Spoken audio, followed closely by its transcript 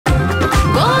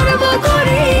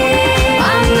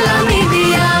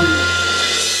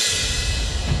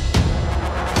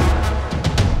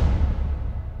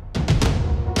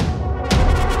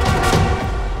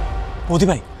বৌদি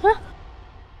ভাই, হ্যাঁ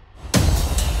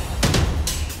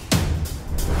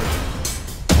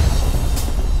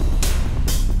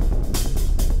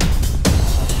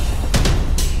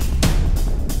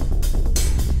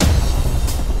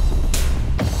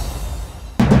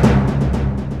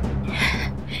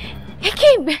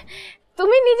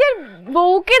তুমি নিজের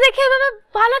বউকে দেখে এভাবে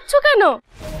পালাচ্ছ কেন?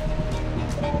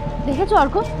 দেখেছো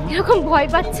অর্ক এরকম ভয়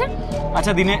পাচ্ছে।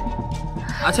 আচ্ছা দিনে,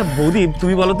 আচ্ছা বৌদি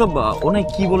তুমি বলো তো ওনায়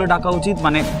কি বলে ডাকা উচিত?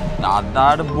 মানে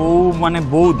দাদার বউ মানে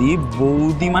বৌদি,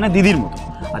 বৌদি মানে দিদির মতো,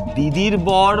 আর দিদির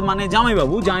বর মানে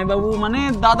জামাইবাবু, জামাইবাবু মানে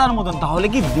দাদার মতন। তাহলে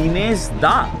কি দীনেশ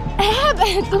দা? হ্যাঁ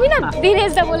তুমি না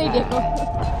দীনেশ দা বলেই দেখো।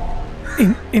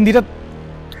 ইন্দিরা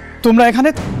তোমরা এখানে?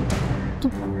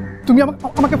 তুমি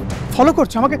আমাকে ফলো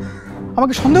করছো,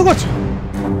 আমাকে সন্দেহ করছো?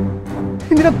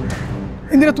 ইন্দিরা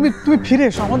ইন্দিরা তুমি ফিরে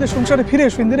এসো, আমাদের সংসারে ফিরে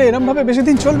এসো। ইন্দিরা এরম ভাবে বেশি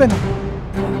দিন চলবে না।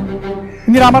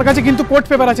 ইন্দিরা আমার কাছে কিন্তু কোর্ট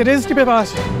পেপার আছে, রেজিস্ট্রি পেপার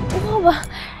আছে।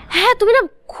 হ্যাঁ তুমি না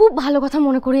খুব ভালো কথা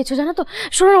মনে করিয়েছো জানো তো।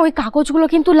 শোনো না ওই কাগজগুলো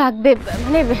কিন্তু লাগবে,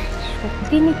 মানে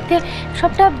সত্যি মিথ্যে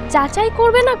সবটা যাচাই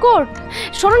করবে না কোর্ট।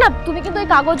 শোনো না তুমি কিন্তু ওই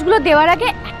কাগজগুলো দেওয়ার আগে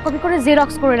এক কপি করে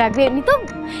জেরক্স করে রাখবে।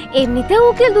 এমনিতেও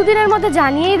উকিল দুদিনের মধ্যে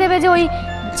জানিয়েই দেবে যে ওই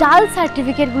জাল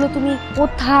সার্টিফিকেটগুলো তুমি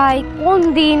কোথায়, কোন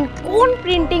দিন, কোন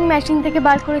প্রিন্টিং মেশিন থেকে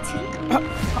বার করেছিলে।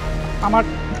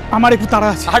 আমার একটু তাড়া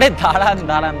আছে। আরে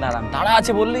দাঁড়ান, তাড়া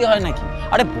আছে বললেই হয় নাকি?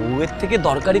 আরে বউয়ের থেকে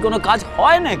দরকারি কোনো কাজ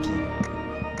হয় নাকি?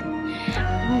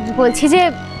 বলছি যে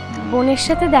বোনের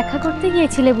সাথে দেখা করতে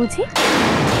গিয়েছিলে বুঝি?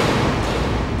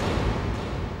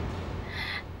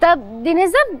 তা দীনেশ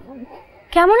দা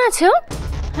কেমন আছো?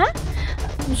 হ্যাঁ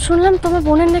শুনলাম তোমার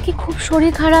বোনের নাকি খুব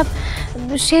শরীর খারাপ,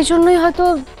 সেই জন্যই হয়তো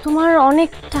তোমার অনেক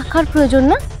টাকার প্রয়োজন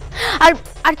না? আর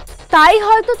তাই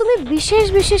হয়তো তুমি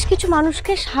বিশেষ কিছু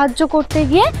মানুষকে সাহায্য করতে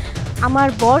গিয়ে আমার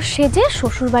বর সেজে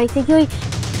শ্বশুর বাড়িতে গিয়ে ওই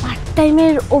পার্ট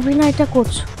টাইমের অভিনয়টা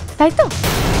করছো, তাই তো?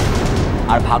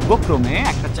 আর ভাগ্যক্রমে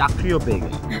একটা চাকরিও পেয়ে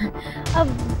গেল।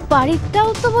 বাড়িটাও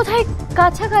তো বোধহয়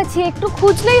কাছাকাছি, একটু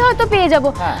খুঁজলেই হয়তো পেয়ে যাবো।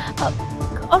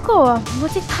 অর্ক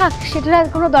বলছি থাক, সেটার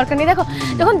কোনো দরকার নেই। দেখো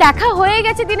যখন দেখা হয়ে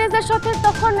গেছে দীনেশদার সাথে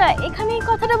তখন এখানে এই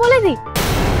কথাটা বলে দিই।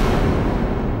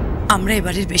 আমরা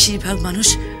এবারের বেশিরভাগ মানুষ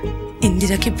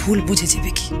ইন্দিরাকে ভুল বুঝেছে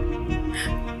কি,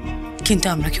 কিন্তু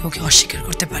আমরা কেউ ওকে অস্বীকার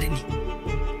করতে পারিনি।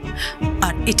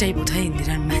 আর এটাই বোধহয়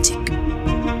ইন্দিরার ম্যাজিক।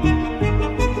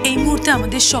 এই মুহূর্তে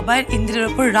আমাদের সবাই ইন্দিরার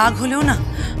উপর রাগ হলেও না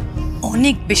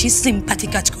অনেক বেশি সিম্প্যাথি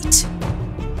কাজ করছে।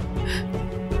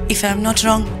 If I am not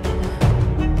wrong,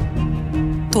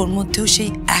 তোর মধ্যেও সেই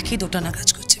একই দোটানা কাজ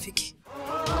করছে ভিকি।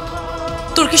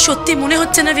 তোর কি সত্যি মনে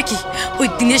হচ্ছে না ভিকি ওই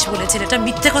দীনেশ বলে ছেলেটা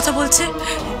মিথ্যে কথা বলছে?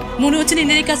 মনে হচ্ছে না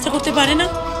ইন্দিরা কাজটা করতে পারে না?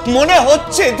 মনে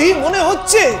হচ্ছে দি, মনে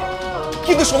হচ্ছে,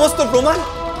 কিন্তু সমস্ত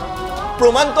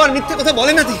প্রমাণ তো আর মিথ্যে কথা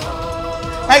বলে না দি।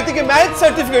 একদিকে ম্যারেজ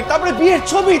সার্টিফিকেট, তারপরে বিয়ের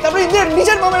ছবি, তারপরে ইন্দিরার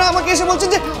নিজের মামারা আমাকে এসে বলছেন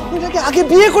যে উনাকে আগে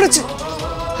বিয়ে করেছে।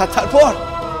 আর তারপর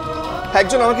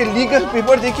একজন আমাকে লিগ্যাল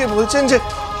পেপার দেখিয়ে বলছেন যে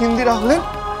ইন্দিরা হলেন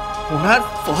ওনার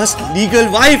ফার্স্ট লিগ্যাল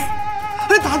ওয়াইফ।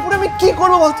 আরে তারপরে আমি কি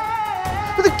করবো বলতো?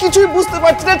 কিছুই বুঝতে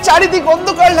পারছি না, চারিদিক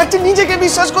অন্ধকার লাগছে, নিজেকে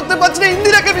বিশ্বাস করতে পারছি না,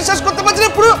 ইন্দিরাকে বিশ্বাস করতে পারছি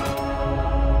না। পুরো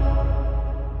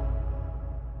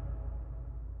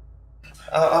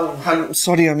I'm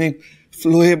sorry, আমি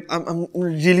ফ্লোয়ে, I'm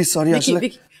really sorry. আসলে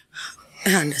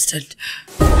I understand.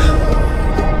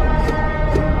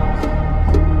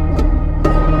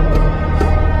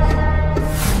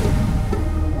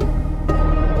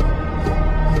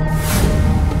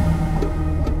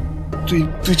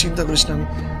 তুই চিন্তা করিস না,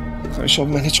 আমি সব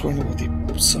ম্যানেজ করে নেবো।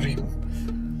 Sorry,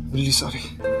 really sorry.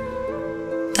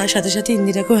 তার সাথে সাথে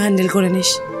ইন্দিরাকেও হ্যান্ডেল করে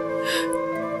নিস,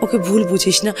 ওকে ভুল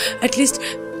বুঝিস না। অ্যাটলিস্ট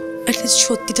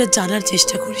সত্যিটা জানার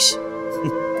চেষ্টা করিস।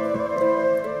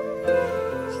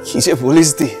 কি যে বলিস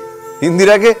দি,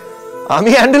 ইন্দিরাকে আমি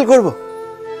হ্যান্ডেল করব?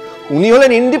 উনি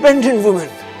হলেন ইন্ডিপেন্ডেন্ট উমেন,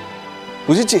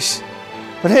 বুঝেছিস?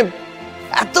 মানে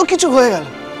এত কিছু হয়ে গেল,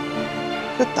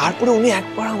 তারপরে উনি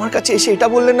একবার আমার কাছে এসে এটা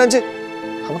বললেন না যে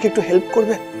আমাকে একটু হেল্প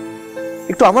করবে,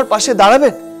 একটু আমার পাশে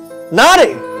দাঁড়াবেন? না রে,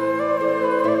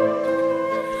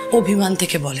 অভিমান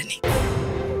থেকে বলেনি,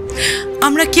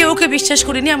 আমরা কেউ ওকে বিশ্বাস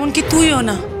করিনি, এমনকি তুইও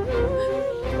না।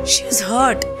 She is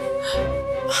heart.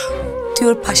 তুই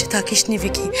ওর পাশে থাকিস নি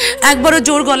ভিকি, একবারও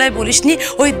জোর গলায় বলিস নি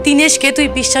ওই দীনেশকে তুই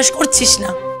বিশ্বাস করছিস না।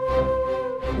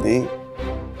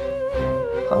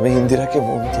 আমি ইন্দিরাকে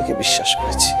মন থেকে বিশ্বাস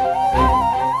করেছি।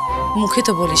 মুখে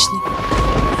তো বলিসনি।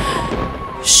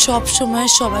 সব সময়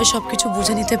সবাই সবকিছু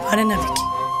বুঝে নিতে পারে না ভিকি।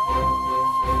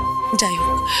 যাই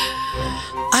হোক,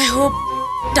 I hope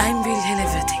time will hell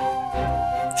everything.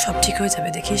 সব ঠিক হয়ে যাবে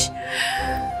দেখিস,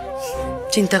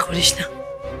 চিন্তা করিস না।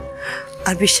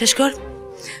 আর বিশ্বাস কর,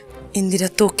 ইন্দিরা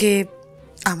তোকে,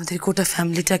 আমাদের গোটা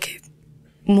ফ্যামিলিটাকে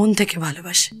মন থেকে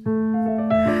ভালোবাসে।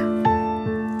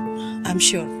 আই এম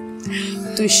শিওর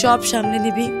তুই সব সামনে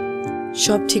নিবি,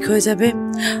 সব ঠিক হয়ে যাবে,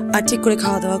 আর ঠিক করে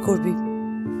খাওয়া দাওয়া করবি।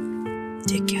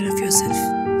 Take care of yourself.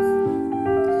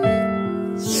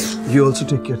 You also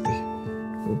take care দি।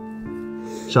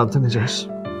 সাবধানে যাস।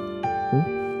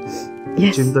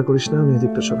 চিন্তা করিস না, আমি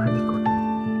এদিকটা সব হ্যান্ডেল করব।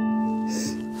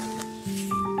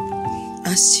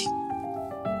 আসছি।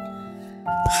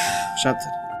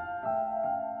 সাবধানে।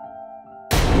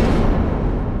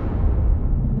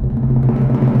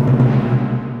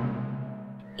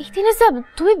 দিনেশদা,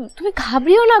 তুমি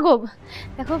ঘাবড়িও না গো।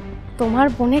 দেখো, তোমার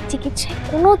বোনের চিকিৎসায়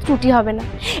কোনো ত্রুটি হবে না।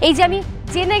 এই যে আমি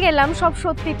জেনে গেলাম সব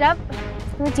সত্যিটা,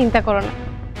 তুমি চিন্তা করো না।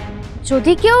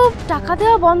 যদি কেউ টাকা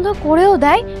দেওয়া বন্ধ করেও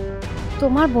দেয়,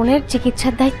 তোমার বোনের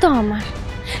চিকিৎসার দায়িত্ব আমার।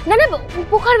 না না,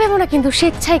 উপকার ভেবো না, কিন্তু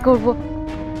স্বেচ্ছায় করব,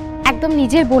 একদম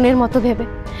নিজের বোনের মতো ভেবে।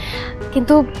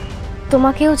 কিন্তু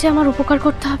তোমাকেও যে আমার উপকার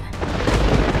করতে হবে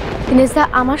দিনেশদা,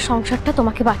 আমার সংসারটা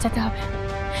তোমাকে বাঁচাতে হবে।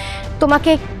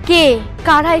 তোমাকে কে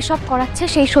কারা এসব করাচ্ছে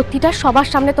সেই সত্যিটা সবার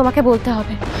সামনে তোমাকে বলতে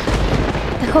হবে।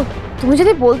 দেখো, তুমি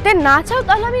যদি বলতে না চাও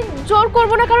তাহলে আমি জোর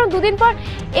করবো না, কারণ দুদিন পর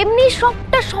এমনি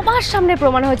সবটা সবার সামনে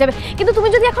প্রমাণ হয়ে যাবে। কিন্তু তুমি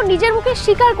যদি এখন নিজের মুখে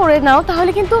স্বীকার করে নাও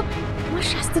তাহলে কিন্তু তোমার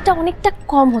শাস্তিটা অনেকটা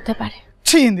কম হতে পারে।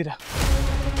 ছি ইন্দিরা,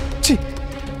 ছি,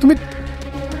 তুমি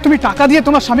তুমি টাকা দিয়ে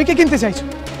তোমার স্বামীকে কিনতে চাইছো?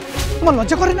 তোমার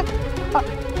লজ্জা করে না?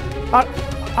 আর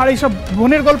আর এইসব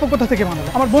বোনের গল্প কোথা থেকে বানালো?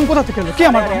 আমার বোন কোথা থেকে এলো? কি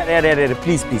আমার বোন?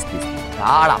 প্লিজ প্লিজ প্লিজ,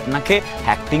 আর আপনাকে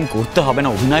অ্যাক্টিং করতে হবে না,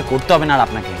 অভিনয় করতে হবে না। আর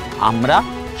আপনাকে আমরা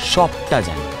সবটা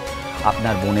জানি,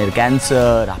 আপনার বোনের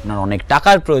ক্যান্সার, আপনার অনেক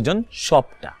টাকার প্রয়োজন,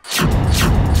 সবটা।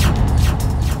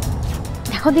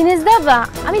 দেখো দিনেশদা,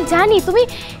 আমি জানি তুমি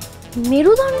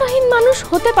মেরুদণ্ডহীন মানুষ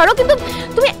হতে পারো, কিন্তু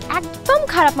তুমি একদম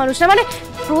খারাপ মানুষ না। মানে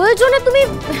প্রয়োজনে তুমি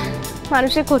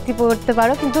মানুষের ক্ষতি করতে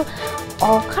পারো, কিন্তু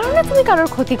অকারণে তুমি কারোর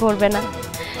ক্ষতি করবে না।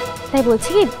 তাই বলছি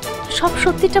কি, সব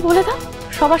সত্যিটা বলে দাও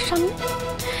সবার সামনে,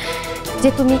 যে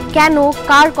তুমি কেন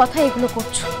কার কথা এগুলো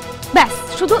করছো। ব্যাস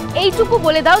শুধু এইটুকু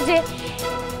বলে দাও যে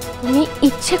তুমি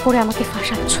ইচ্ছে করে আমাকে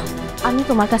ফাঁসাচ্ছ। আমি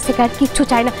তোমার কাছ থেকে আর কিচ্ছু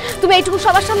চাই না। তুমি এইটুকু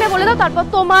সবার সামনে বলে দাও, তারপর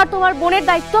তোমার বোনের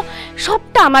দায়িত্ব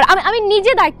সবটা আমার। আমি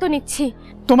নিজে দায়িত্ব নিচ্ছি।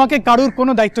 তোমাকে কারোর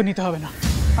কোনো দায়িত্ব নিতে হবে না।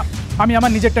 আমি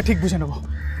আমার নিজেরটা ঠিক বুঝে নেব।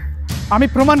 আমি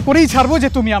প্রমাণ করেই ছাড়বো যে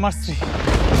তুমি আমার স্ত্রী।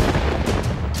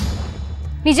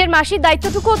 নিজের মাসির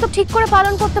দায়িত্বটুকুও তো ঠিক করে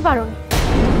পালন করতে পারো।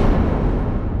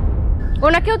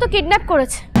 ওনাকেও তো কিডন্যাপ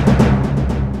করেছে।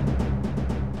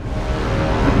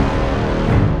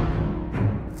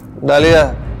 ডালিয়া,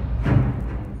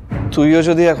 তুইও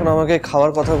যদি এখন আমাকে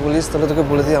খাওয়ার কথা বলিস তাহলে তোকে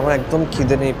বলে দিই আমার একদম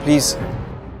খিদে নেই, প্লিজ।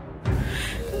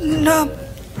 না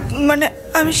মানে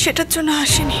আমি সেটার জন্য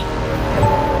আসিনি।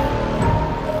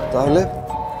 তাহলে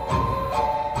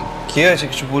কি হয়েছে,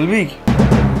 কিছু বলবি?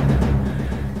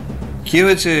 কি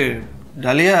হয়েছে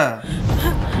ডালিয়া,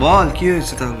 বল কি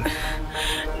হয়েছে তাহলে?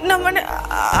 না মানে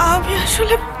আমি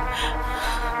আসলে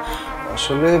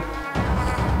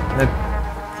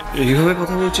এইভাবে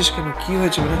কথা বলছিস কেন? কি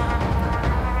হয়েছে? মানে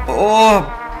ও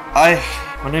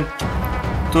মানে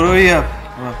তোর ওই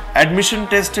অ্যাডমিশন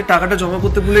টেস্টে টাকাটা জমা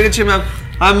করতে ভুলে গেছি।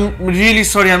 I am really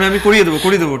sorry. আমি করিয়ে দেবো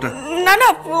ওটা। না না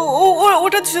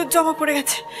ওটা জমা পড়ে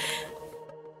গেছে।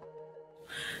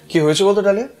 কি হয়েছে বলতো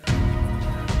ডালিয়া?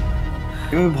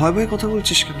 এভাবে ভয় ভয় কথা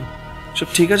বলছিস কেন? সব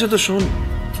ঠিক আছে তো? শোন,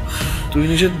 তুই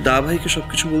নিজের দা ভাইকে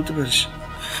সবকিছু বলতে পারিস।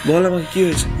 বল আমাকে কি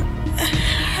হয়েছে।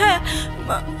 হ্যাঁ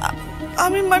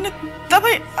আমি মানে দা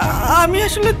ভাই, আমি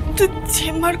আসলে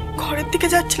জেম্মার ঘরের দিকে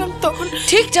যাচ্ছিলাম, তখন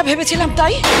ঠিক যা ভেবেছিলাম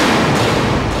তাই।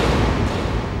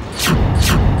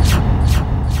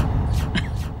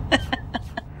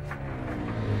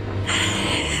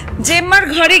 জেম্মার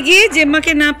ঘরে গিয়ে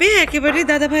জেম্মাকে না পেয়ে একেবারে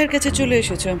দাদা ভাইয়ের কাছে চলে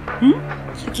এসেছ।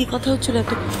 কি কথা হচ্ছিল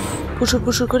এত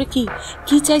ফুসুর করে?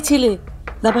 কি চাইছিলে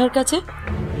দাদা ভাইয়ের কাছে?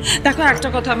 দেখো, একটা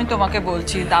কথা আমি তোমাকে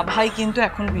বলছি, দাভাই কিন্তু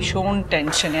এখন ভীষণ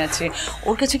টেনশনে আছে।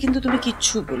 ওর কাছে কিন্তু তুমি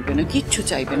কিচ্ছু বলবে না, কিচ্ছু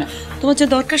চাইবে না। তোমার যা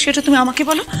দরকার সেটা তুমি আমাকে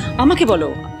বলো।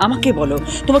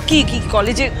 তোমার কি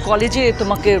কলেজে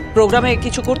তোমাকে প্রোগ্রামে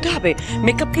কিছু করতে হবে,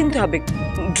 মেকআপ কিনতে হবে,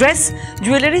 ড্রেস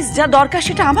জুয়েলারিজ যা দরকার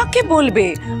সেটা আমাকে বলবে।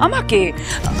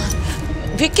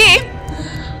 ভিকি,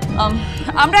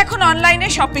 আমরা এখন অনলাইনে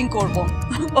শপিং করব।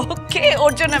 ওকে,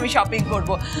 ওর জন্য আমি শপিং করব।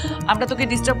 আমরা তোকে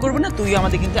ডিস্টার্ব করবো না, তুই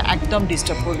আমাদের কিন্তু একদম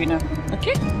ডিস্টার্ব করবি না।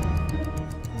 ওকে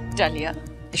ডালিয়া,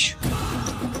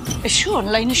 এসো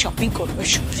অনলাইনে শপিং করবো।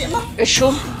 এসো।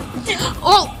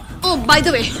 ও বাই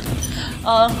দ্য ওয়ে,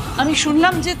 আমি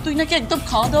শুনলাম যে তুই নাকি একদম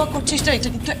খাওয়া দাওয়া করছিস না। এটা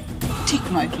কিন্তু ঠিক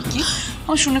নয় ভিকি,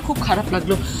 আমার শুনে খুব খারাপ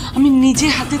লাগলো। আমি নিজে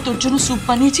হাতে তোর জন্য স্যুপ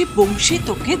বানিয়েছি, বংশী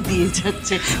তোকে দিয়ে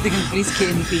যাচ্ছে, দেখুন প্লিজ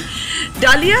খেয়ে নিবি।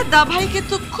 ডালিয়া দা ভাইকে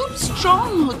তো খুব স্ট্রং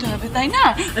হতে হবে, তাই না?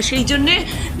 সেই জন্যে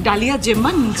ডালিয়া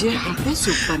জেম্মা নিজের হাতে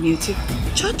স্যুপ বানিয়েছে।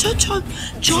 চল চল চল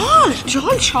চল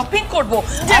চল শপিং করবো।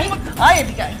 আয়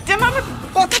এদিকে আয়। জেম্মা, আমার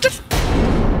কথাটা।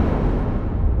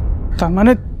 তার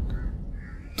মানে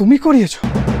তুমি করিয়েছো?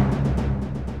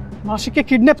 মাসিকে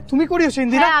কিডন্যাপ তুমি করিয়েছো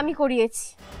ইন্দিরা? হ্যাঁ, আমি করিয়েছি।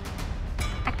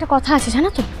 একটা কথা আছে জানো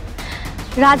তো,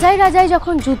 রাজায় রাজায়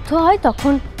যখন যুদ্ধ হয়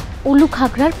তখন উলু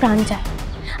খাগড়ার প্রাণ যায়,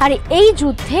 আর এই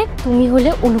যুদ্ধে তুমি হলে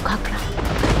উলু খাগড়া।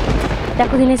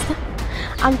 দেখো দিনেশদা,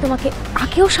 আমি তোমাকে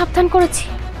আগেও সাবধান করেছি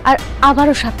আর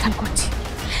আবারও সাবধান করছি,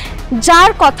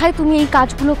 যার কথায় তুমি এই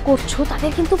কাজগুলো করছো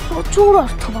তাদের কিন্তু প্রচুর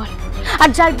অর্থবল, আর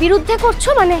যার বিরুদ্ধে করছো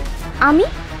মানে আমি,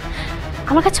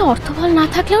 আমার কাছে অর্থবল না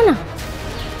থাকলেও না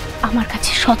আমার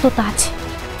কাছে সততা আছে।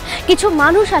 কিছু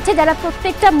মানুষ আছে যারা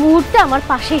প্রত্যেকটা মুহূর্তে আমার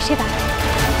পাশে এসে দাঁড়ায়।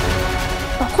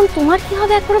 তখন তোমার কি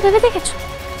হবে একবার ভেবে দেখেছো?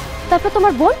 তারপর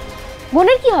তোমার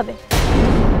বোনের কি হবে?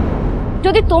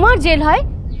 যদি তোমার জেল হয়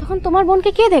তখন তোমার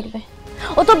বোনকে কে দেখবে?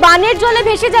 ও তো বানের জলে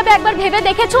ভেসে যাবে। একবার ভেবে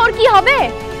দেখেছো ওর কি হবে?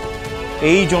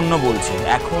 এই জন্য বলছে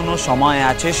এখনো সময়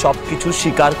আছে, সবকিছু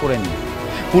স্বীকার করে নিন,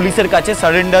 পুলিশের কাছে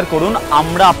সারেন্ডার করুন,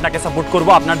 আমরা আপনাকে সাপোর্ট করব,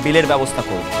 আপনার বিলের ব্যবস্থা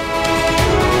করব।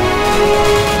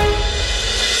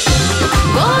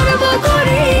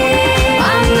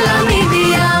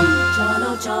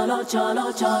 চলো চলো চলো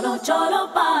চলো চলো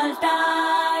পাল্টাই।